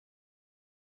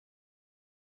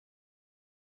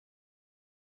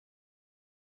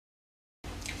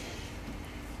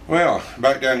Well,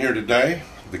 back down here today.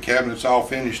 The cabinet's all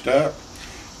finished up.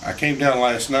 I came down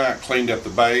last night, cleaned up the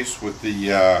base with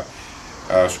the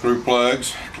screw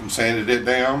plugs and sanded it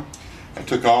down. I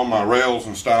took all my rails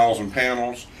and stiles and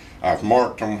panels. I've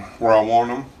marked them where I want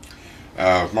them.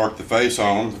 I've marked the face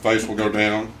on them. The face will go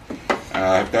down.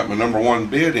 I've got my #1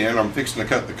 bit in. I'm fixing to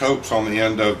cut the copes on the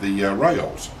end of the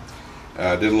rails.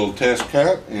 I did a little test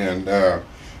cut and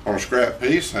on a scrap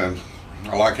piece, and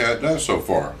I like how it does so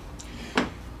far.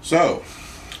 So,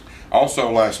 also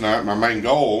last night, my main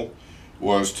goal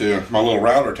was to, my little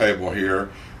router table here,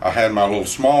 I had my little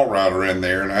small router in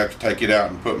there, and I have to take it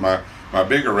out and put my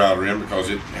bigger router in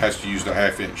because it has to use the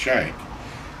 1/2" shank.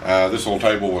 This little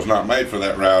table was not made for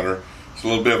that router. It's a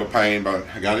little bit of a pain, but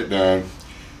I got it done.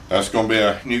 That's going to be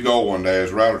a new goal one day, is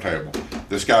a router table.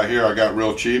 This guy here I got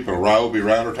real cheap, a Ryobi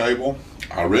router table.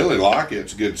 I really like it.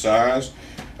 It's a good size,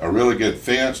 a really good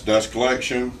fence, dust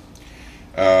collection.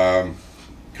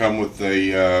 Come with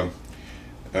the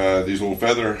these little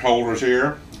feather holders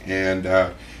here, and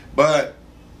I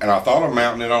thought of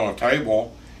mounting it on a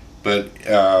table, but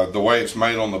the way it's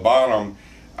made on the bottom,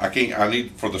 I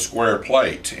need for the square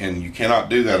plate, and you cannot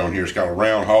do that on here. It's got a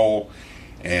round hole,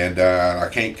 and I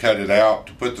can't cut it out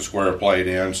to put the square plate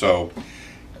in, so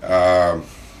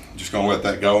just gonna let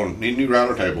that go and need a new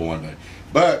router table one day.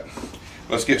 But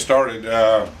let's get started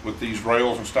with these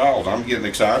rails and stiles. I'm getting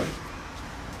excited.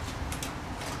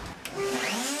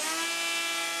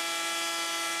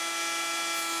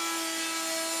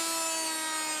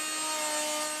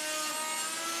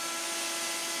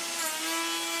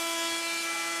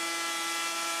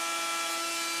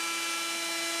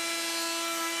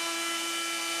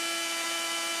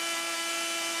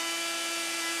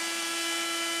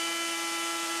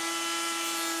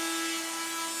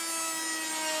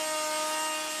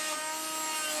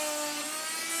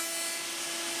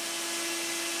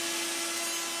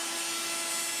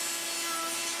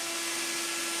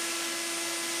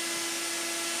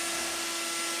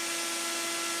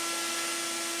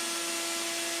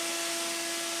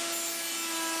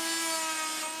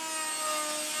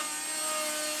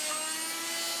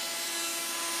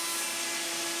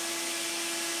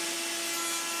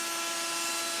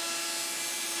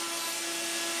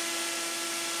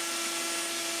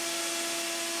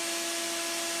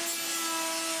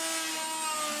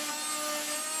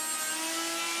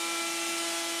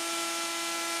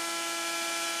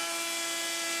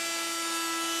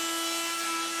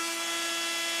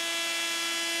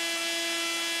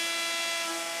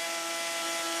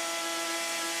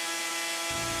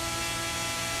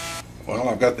 Well,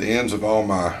 I've got the ends of all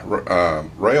my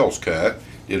rails cut.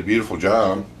 Did a beautiful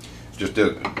job. Just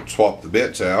swapped the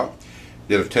bits out.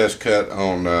 Did a test cut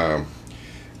on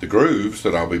the grooves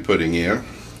that I'll be putting in.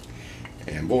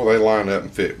 And boy, they line up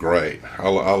and fit great. I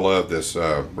love this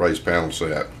raised panel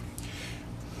set.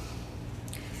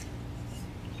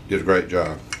 Did a great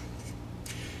job.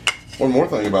 One more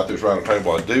thing about this router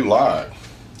table I do like.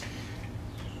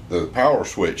 The power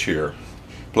switch here.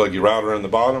 Plug your router in the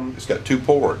bottom. It's got 2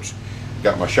 ports.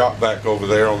 Got my shop vac over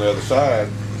there on the other side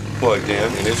plugged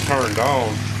in, and it's turned on.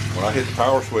 When I hit the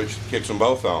power switch, it kicks them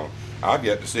both on. I've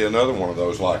yet to see another one of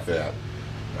those like that.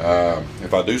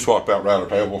 If I do swap out router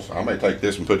tables, I may take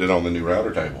this and put it on the new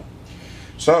router table.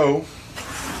 So,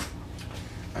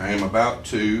 I am about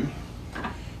to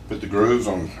put the grooves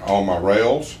on all my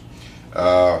rails.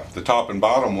 The top and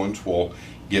bottom ones will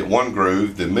get 1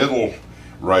 groove. The middle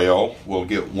rail will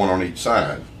get 1 on each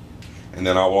side. And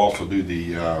then I will also do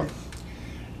the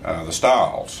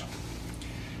stiles.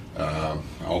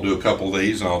 I'll do a couple of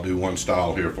these, and I'll do 1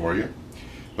 stile here for you.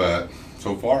 But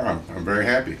so far, I'm very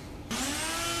happy.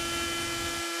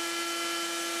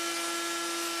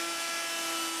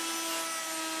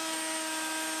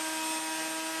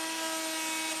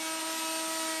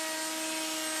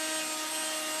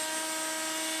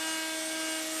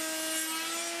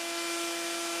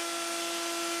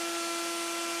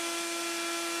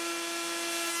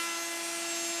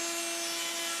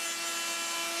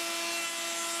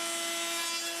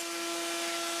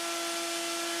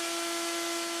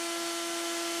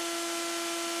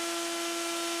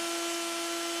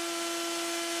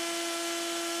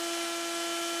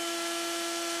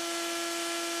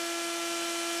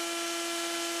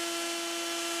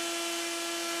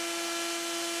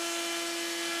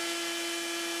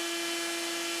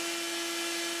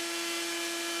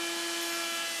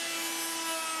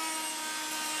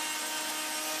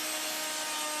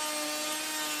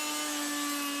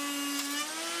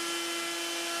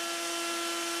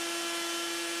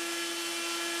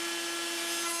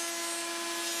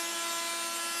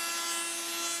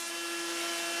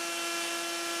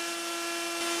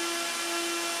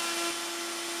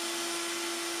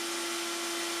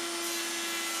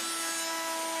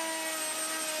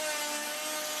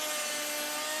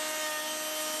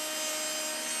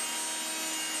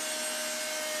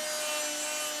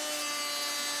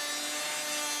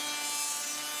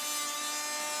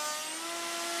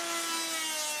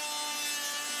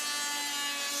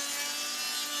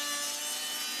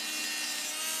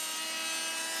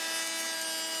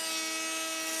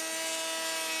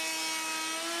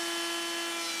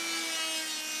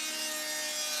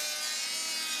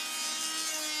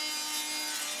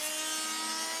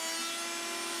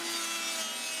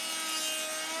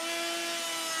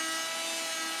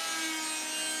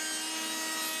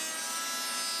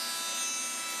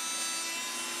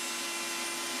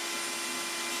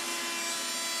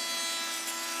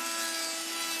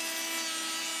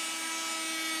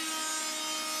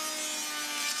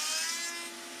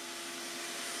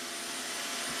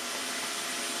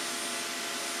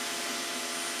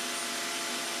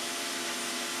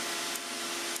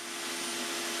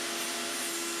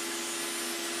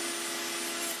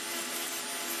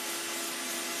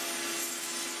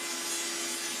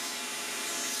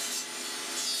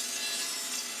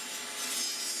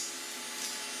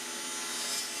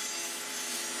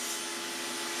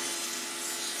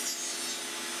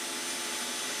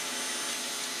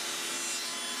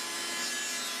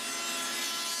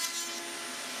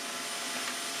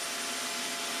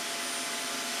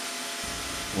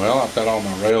 Well, I've got all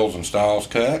my rails and stiles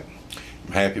cut.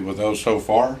 I'm happy with those so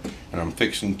far, and I'm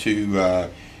fixing to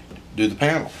do the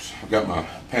panels. I've got my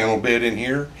panel bit in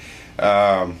here.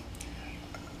 I've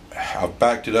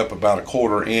backed it up about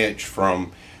 1/4 inch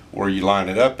from where you line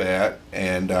it up at,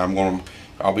 and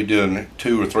I'll be doing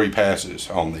 2 or 3 passes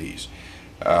on these.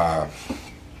 I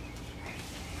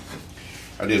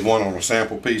did one on a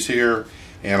sample piece here,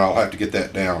 and I'll have to get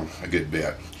that down a good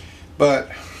bit. But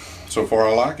so far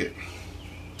I like it.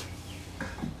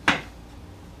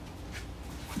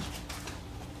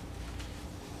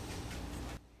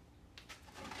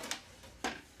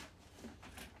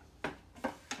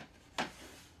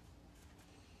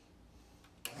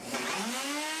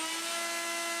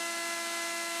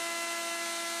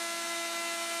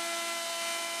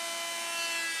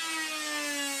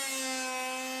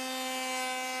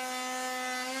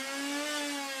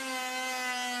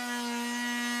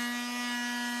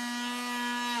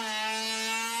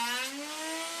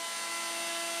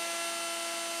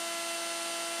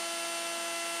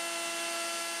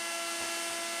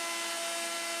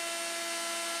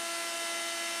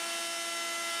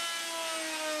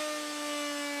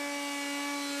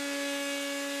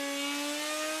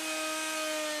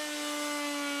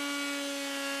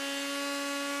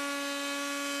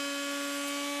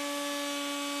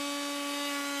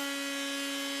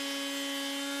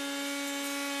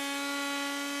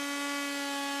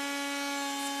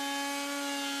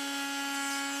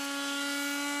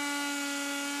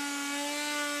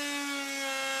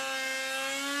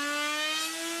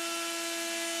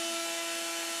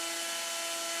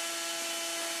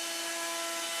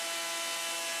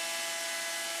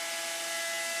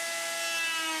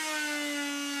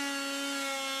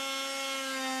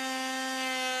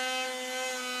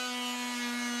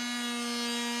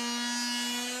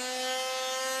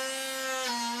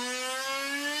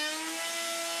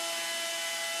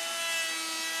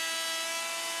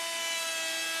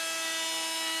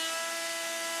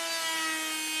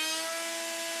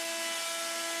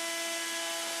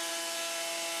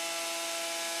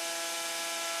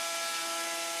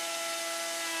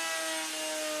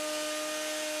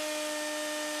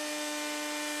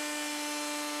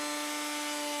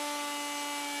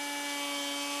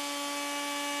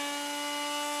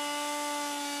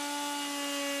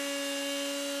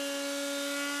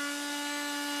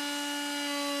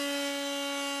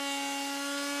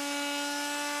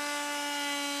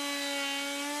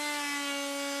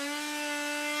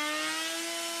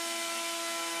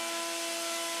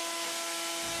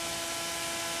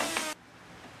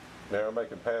 Now I'm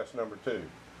making pass number 2.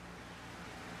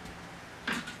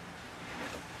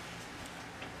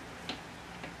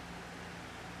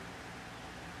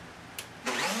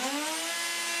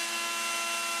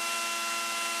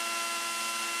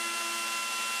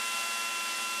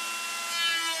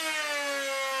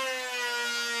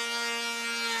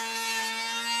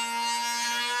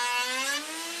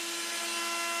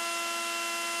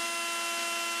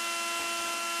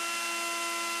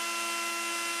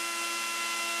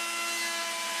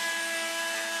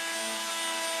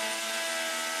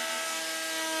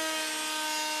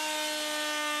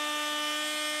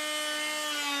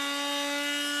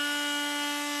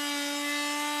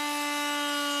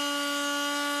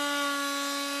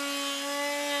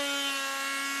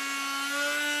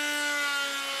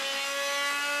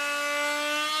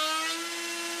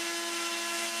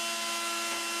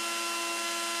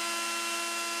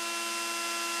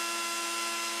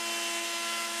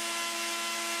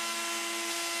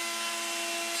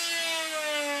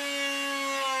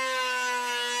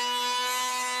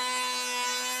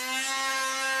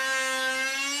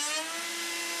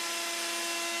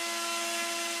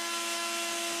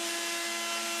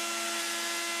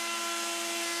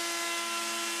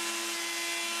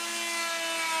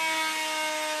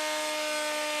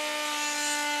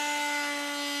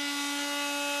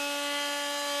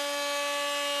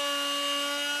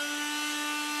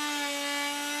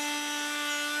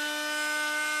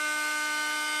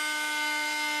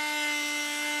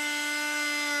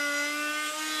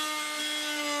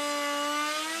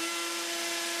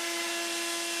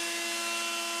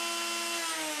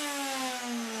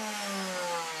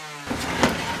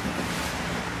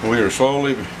 We are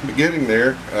slowly getting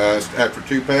there. After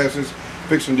 2 passes,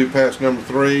 fixing to do pass number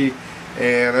 3,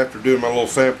 and after doing my little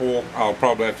sample, I'll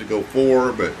probably have to go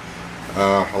 4, but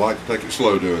I like to take it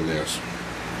slow doing this.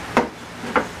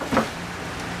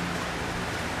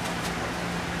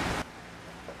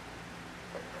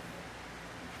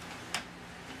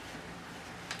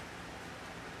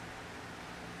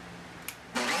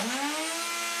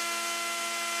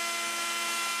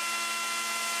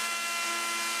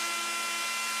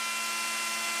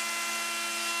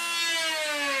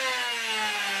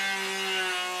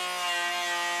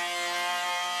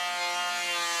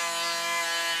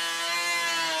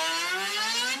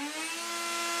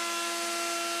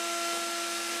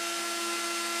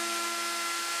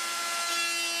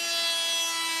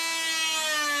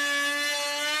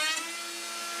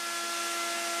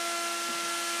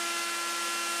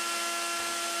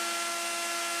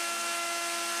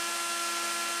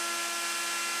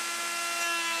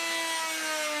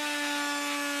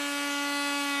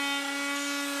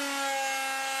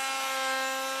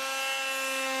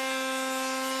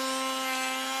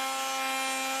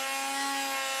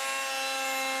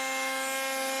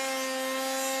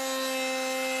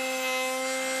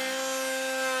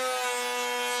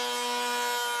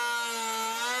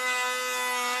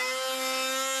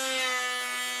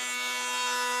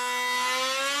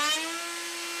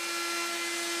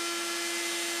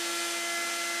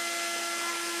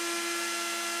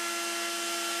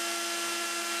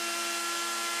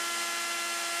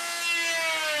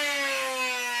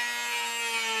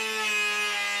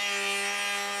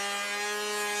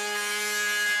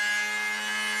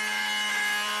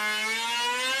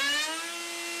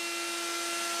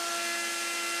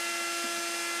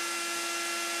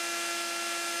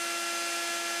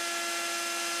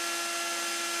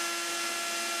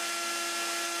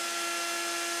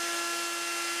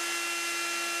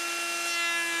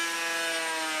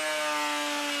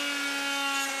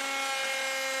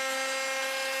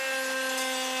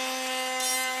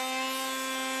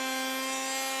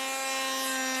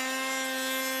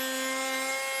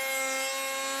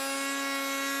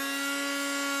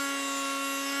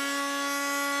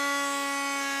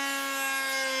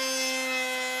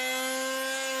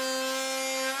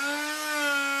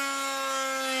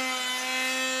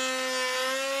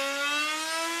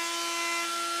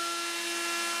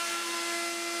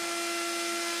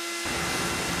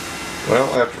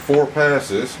 Well, after 4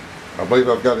 passes, I believe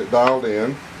I've got it dialed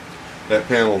in. That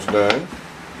panel's done.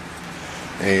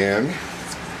 And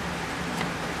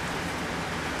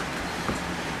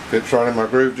fits right in my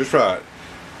groove just right.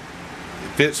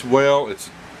 It fits well. It's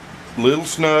a little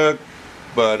snug,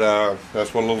 but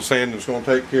that's what a little sanding is going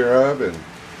to take care of, and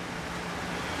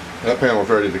that panel's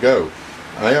ready to go.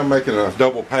 I am making a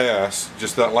double pass.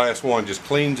 Just that last one just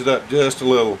cleans it up just a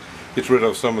little, gets rid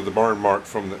of some of the burn marks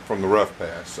from the rough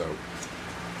pass. So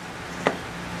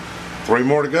 3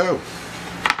 more to go.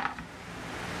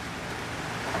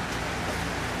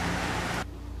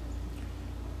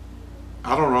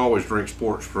 I don't always drink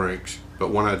sports drinks, but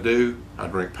when I do, I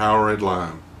drink Powerade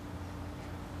Lime.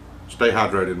 Stay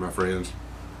hydrated, my friends.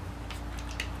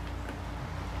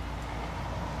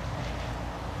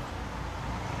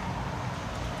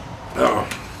 Oh,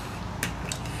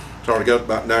 it's already got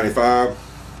about 95.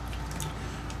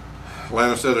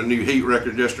 Atlanta set a new heat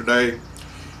record yesterday,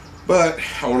 but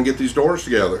I want to get these doors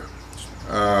together.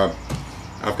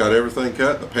 I've got everything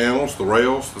cut, the panels, the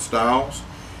rails, the stiles.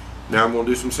 Now I'm going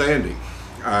to do some sanding.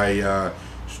 I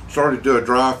started to do a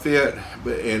dry fit,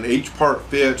 and each part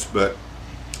fits, but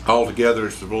all together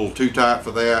it's a little too tight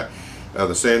for that.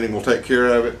 The sanding will take care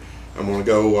of it. I'm going to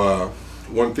go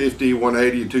 150,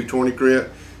 180, and 220 grit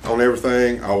on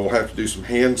everything. I will have to do some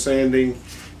hand sanding.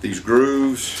 These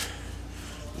grooves,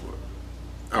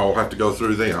 I will have to go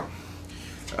through them.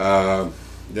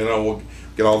 Then I will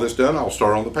get all this done. I'll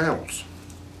start on the panels.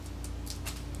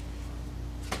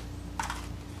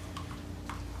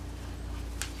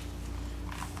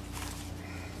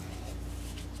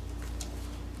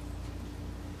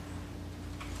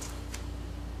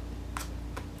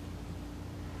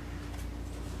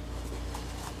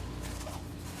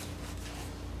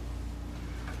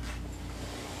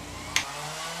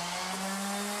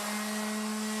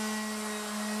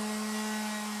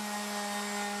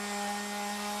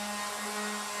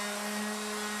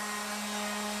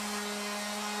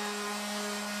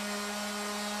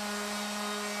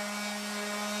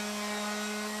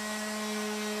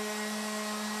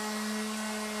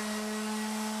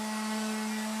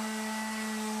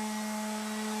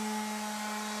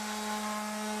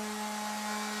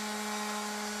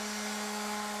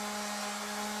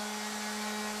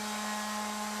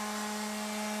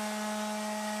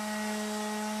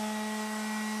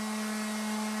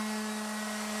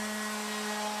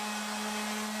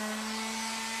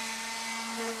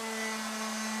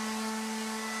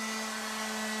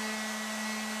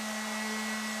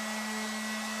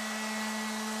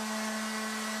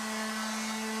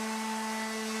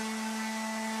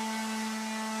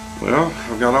 Well,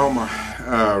 I've got all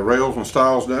my rails and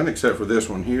stiles done except for this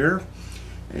one here,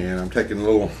 and I'm taking a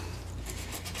little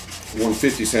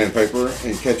 150 sandpaper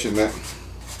and catching that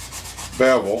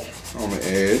bevel on the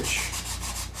edge,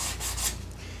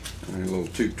 and a little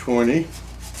 220.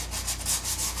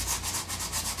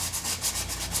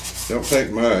 Don't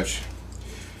take much.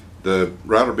 The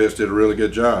router bits did a really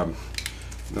good job.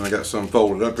 Then I got some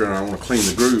folded up here, and I want to clean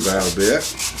the groove out a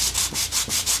bit.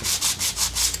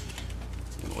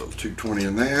 220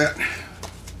 in that.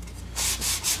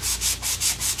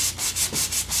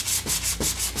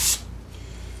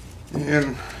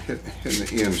 And hitting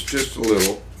the ends just a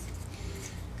little.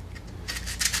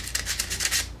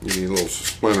 Getting little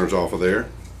splinters off of there.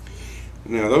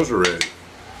 Now those are ready.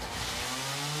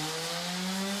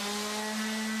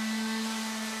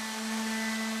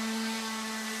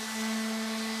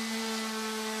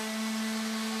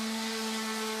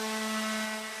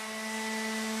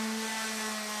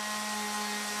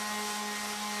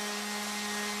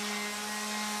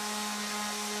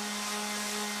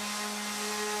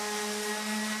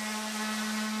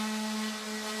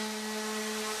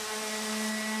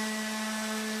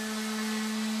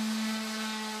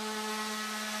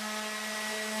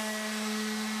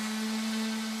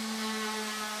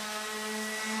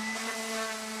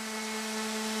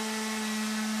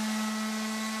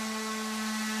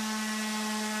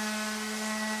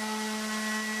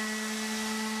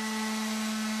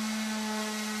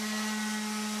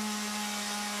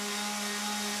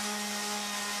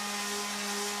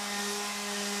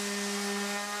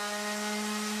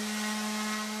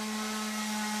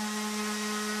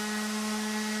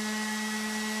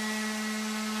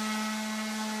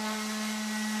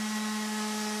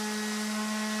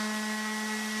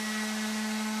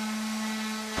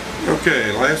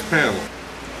 Okay, last panel.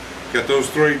 Got those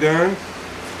 3 done.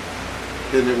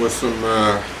 Hitting it with some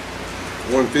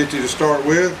 150 to start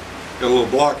with. Got a little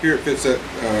block here. It fits that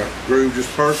groove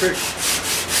just perfect.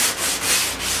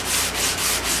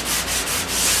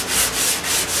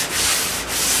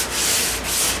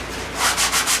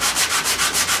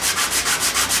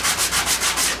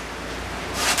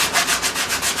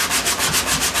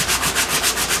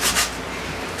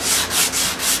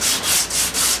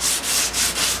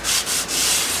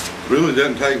 Really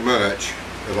doesn't take much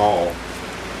at all.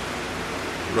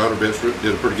 Router bits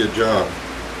did a pretty good job.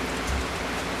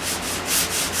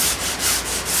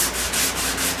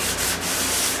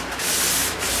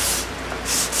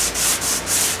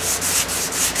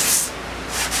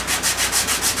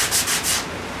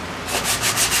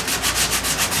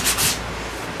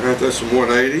 Alright, that's some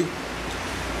 180,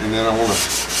 and then I want to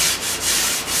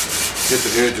hit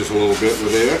the edges a little bit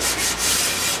with it.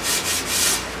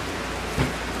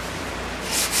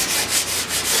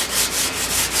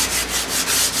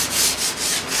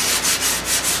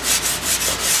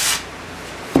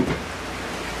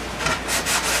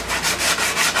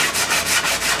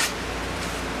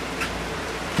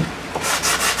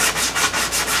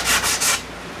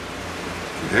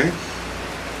 Okay.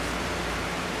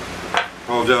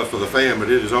 Apologize for the fan, but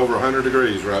it is over 100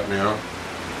 degrees right now.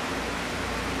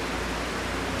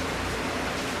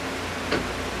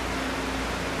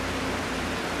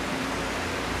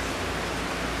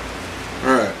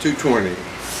 Alright, 220.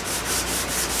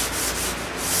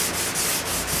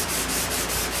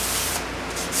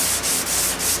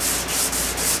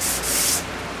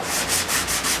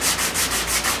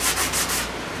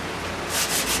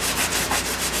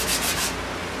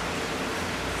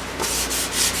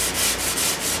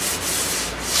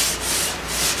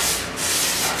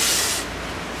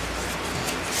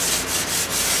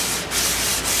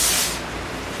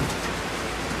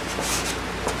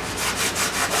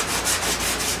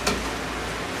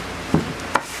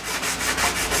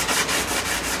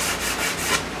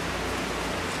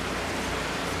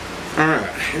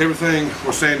 Alright, everything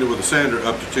was sanded with a sander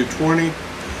up to 220.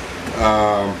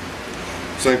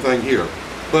 Same thing here.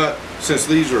 But since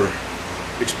these are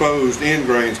exposed end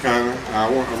grains kinda,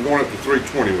 I'm going up to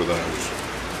 320 with those.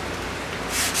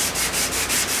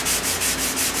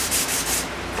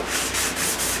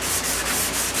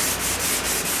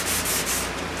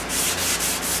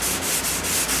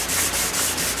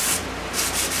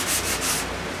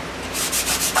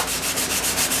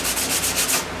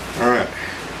 Alright.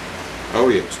 Oh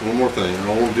yes, one more thing.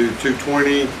 I want to do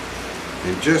 220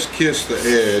 and just kiss the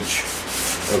edge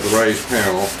of the raised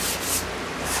panel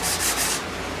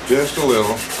just a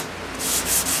little.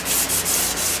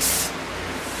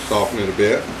 Soften it a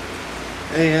bit.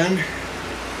 And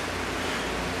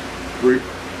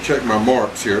check my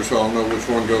marks here so I'll know which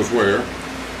one goes where.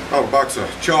 I have a box of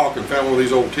chalk and found one of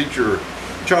these old teacher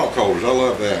chalk holders. I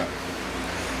love that.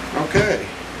 Okay,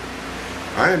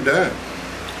 I am done.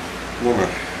 I'm going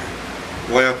to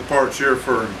lay out the parts here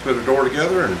for put a door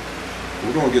together, and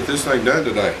we're going to get this thing done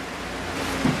today.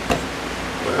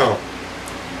 Well,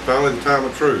 finally the time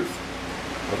of truth.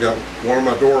 I've got one of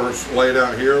my doors laid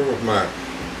out here with my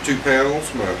 2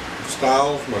 panels, my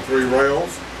stiles, my 3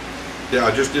 rails. Yeah,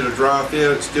 I just did a dry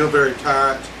fit. It's still very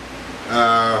tight.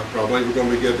 I believe we're going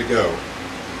to be good to go.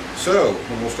 So I'm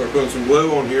going to start putting some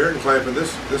glue on here and clamping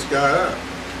this guy up.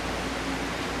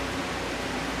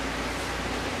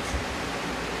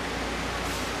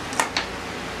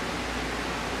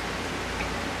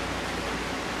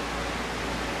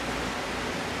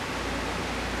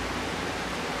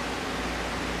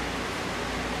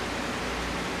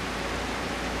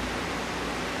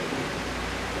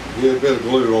 Get a bit of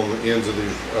glue on the ends of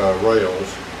these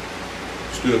rails.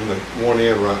 Just doing the one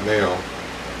end right now.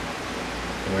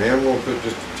 And I am going to put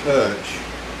just a touch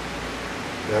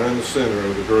down in the center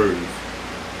of the groove.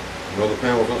 I know the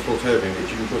panel's not supposed to have any,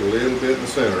 but you can put a little bit in the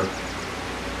center.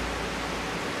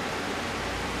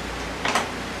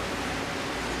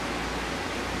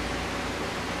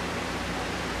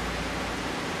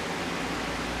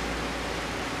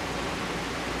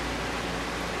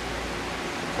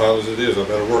 Hot as it is, I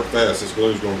better work fast. This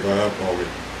glue's going to dry up on me.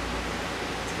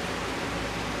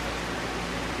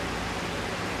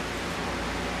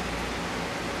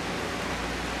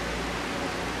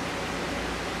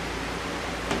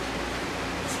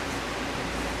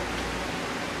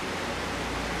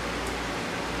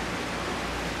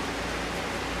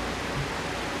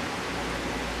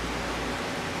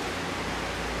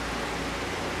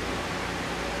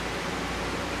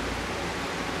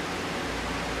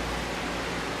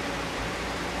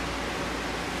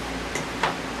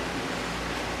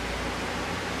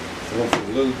 I'm going to put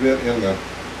a little bit in the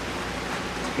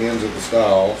ends of the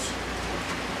stiles,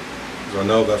 because I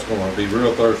know that's going to be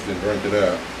real thirsty and drink it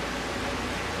out.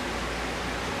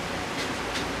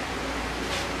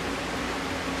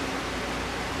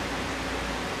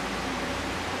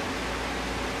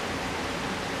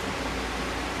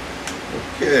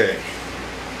 Okay.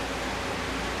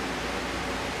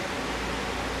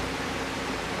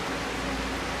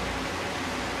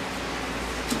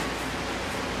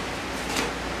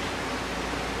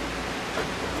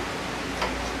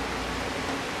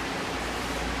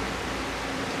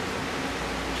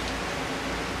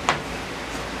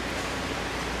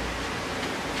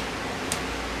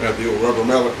 Got the old rubber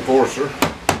mallet enforcer.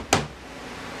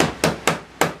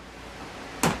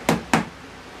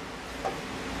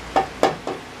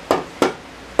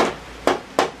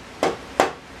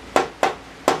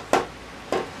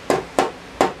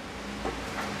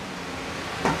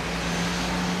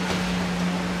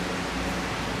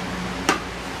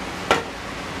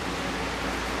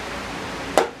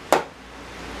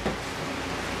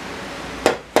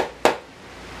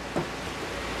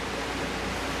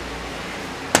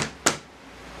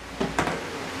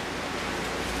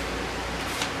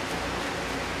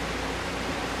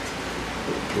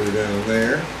 Put it down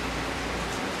there.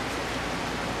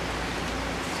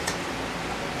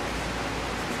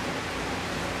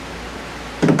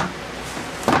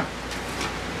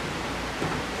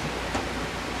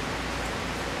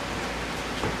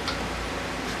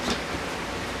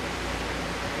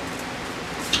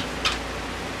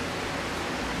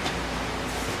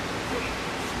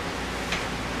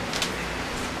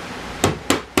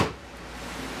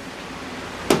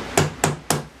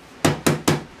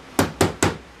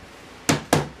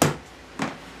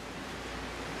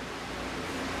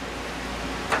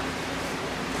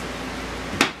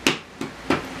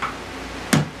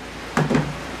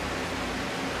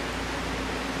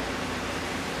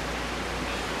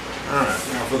 Alright,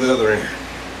 now for the other end.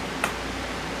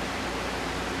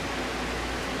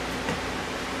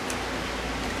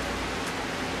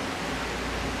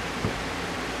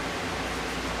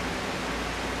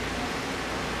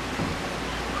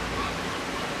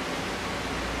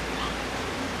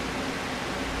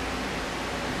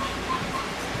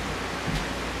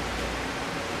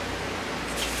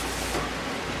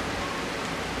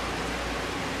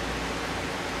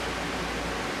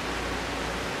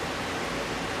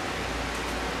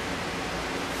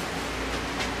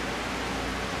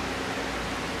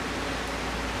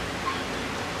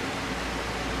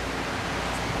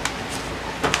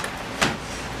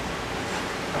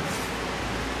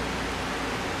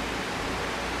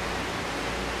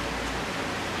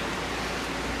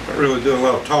 Not really doing a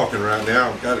lot of talking right now.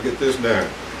 I've got to get this done.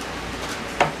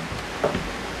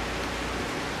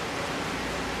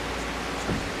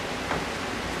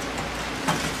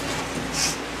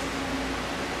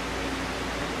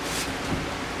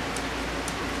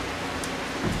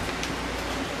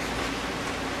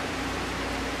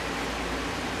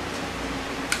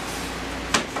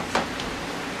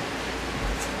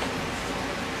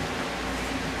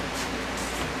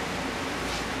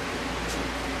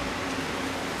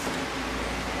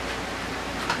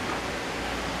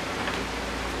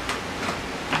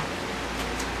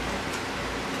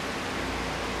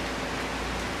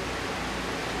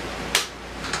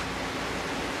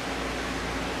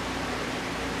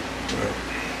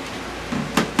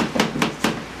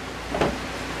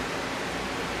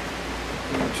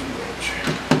 Not too much.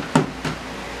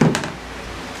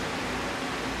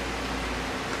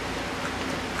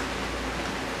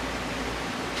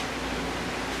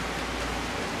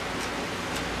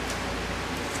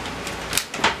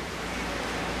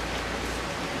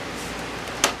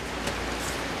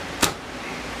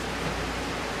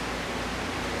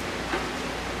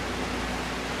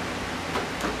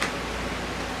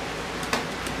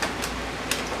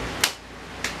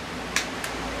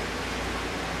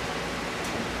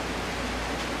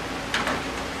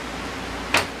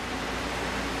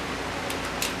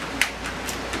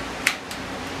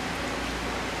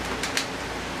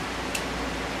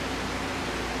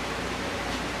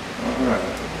 Alright,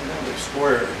 we have a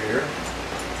square here.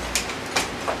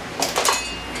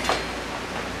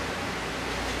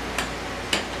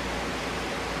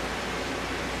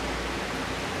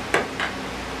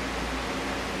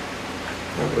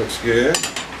 That looks good.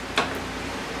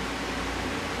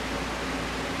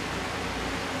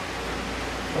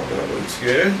 Oh, that looks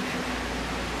good.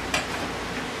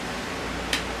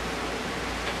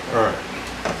 Alright.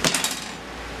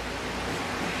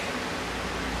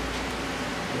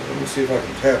 Let me see if I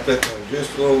can tap that down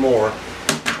just a little more.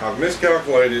 I've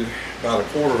miscalculated about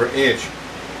 1/4 of an inch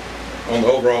on the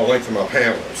overall length of my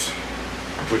panels,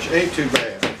 which ain't too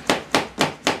bad.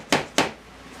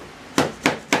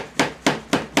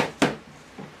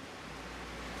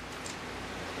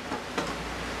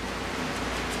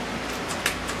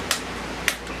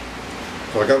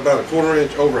 So I got about 1/4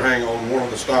 inch overhang on one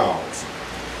of the stiles,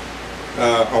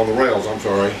 on the rails, I'm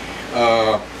sorry.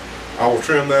 I will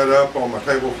trim that up on my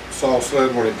table saw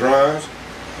sled when it dries,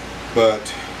 but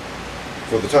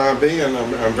for the time being,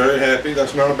 I'm very happy.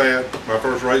 That's not bad. My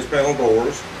first raised panel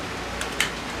doors.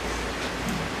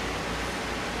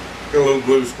 Got a little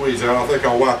glue squeeze out. I think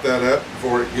I'll wipe that up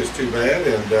before it gets too bad,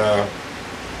 and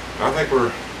I think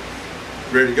we're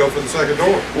Ready to go for the second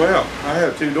door? Well, I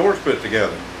have 2 doors put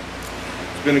together.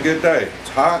 It's been a good day. It's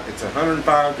hot. It's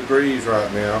 105 degrees right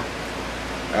now.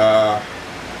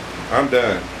 I'm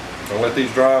done. I'll let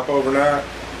these dry up overnight.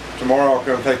 Tomorrow I'll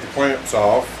come take the clamps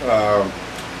off. I'm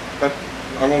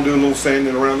going to do a little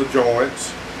sanding around the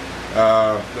joints.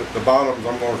 The bottoms,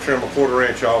 I'm going to trim a 1/4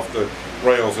 inch off the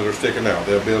rails that are sticking out.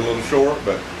 They'll be a little short,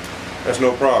 but that's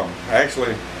no problem. I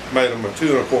actually made them a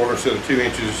 2 1/4 instead of 2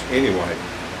 inches anyway.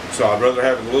 So I'd rather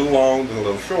have it a little long than a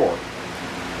little short.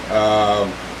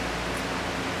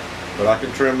 But I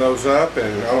can trim those up,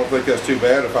 and I don't think that's too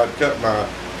bad. If I'd cut my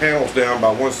panels down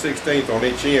by 1/16 on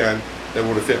each end, they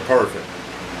would have fit perfect.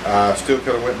 I still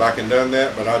could have went back and done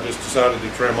that, but I just decided to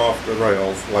trim off the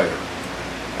rails later.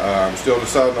 I'm still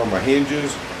deciding on my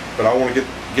hinges, but I want to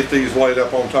get these laid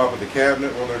up on top of the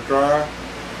cabinet when they're dry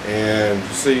and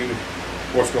see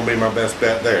what's going to be my best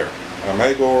bet there. I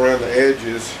may go around the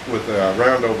edges with a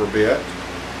round over bit.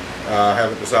 I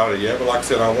haven't decided yet, but like I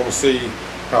said, I want to see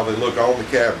how they look on the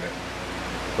cabinet.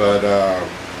 But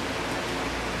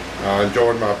I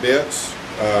enjoyed my bits.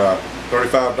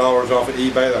 $35 off of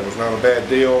eBay, that was not a bad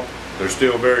deal. They're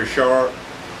still very sharp.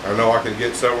 I know I can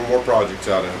get several more projects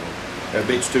out of them. That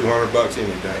beats 200 bucks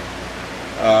any day.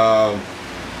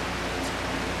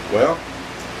 Well,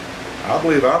 I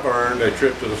believe I've earned a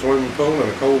trip to the swimming pool and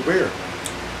a cold beer.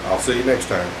 I'll see you next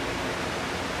time.